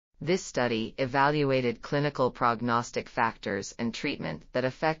This study evaluated clinical prognostic factors and treatment that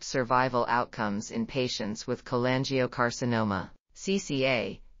affect survival outcomes in patients with cholangiocarcinoma,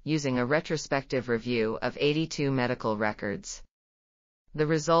 CCA, using a retrospective review of 82 medical records. The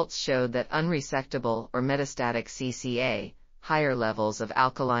results showed that unresectable or metastatic CCA, higher levels of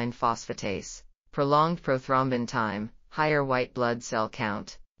alkaline phosphatase, prolonged prothrombin time, higher white blood cell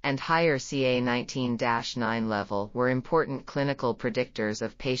count, and higher CA19-9 level were important clinical predictors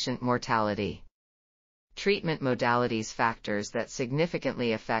of patient mortality. Treatment modalities factors that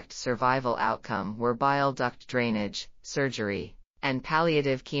significantly affect survival outcome were bile duct drainage, surgery, and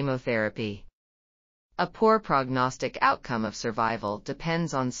palliative chemotherapy. A poor prognostic outcome of survival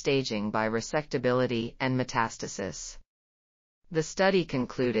depends on staging by resectability and metastasis. The study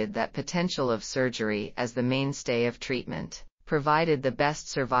concluded that potential of surgery as the mainstay of treatment provided the best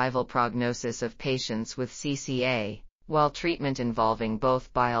survival prognosis of patients with CCA, while treatment involving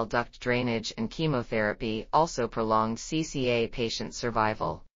both bile duct drainage and chemotherapy also prolonged CCA patient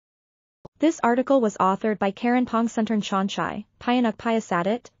survival. This article was authored by Charonpongsuntorn Chanchai, Piyanuch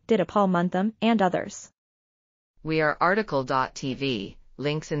Piyasatit, Dittapol Muntham, and others. We are RTCLTV,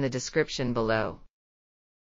 links in the description below.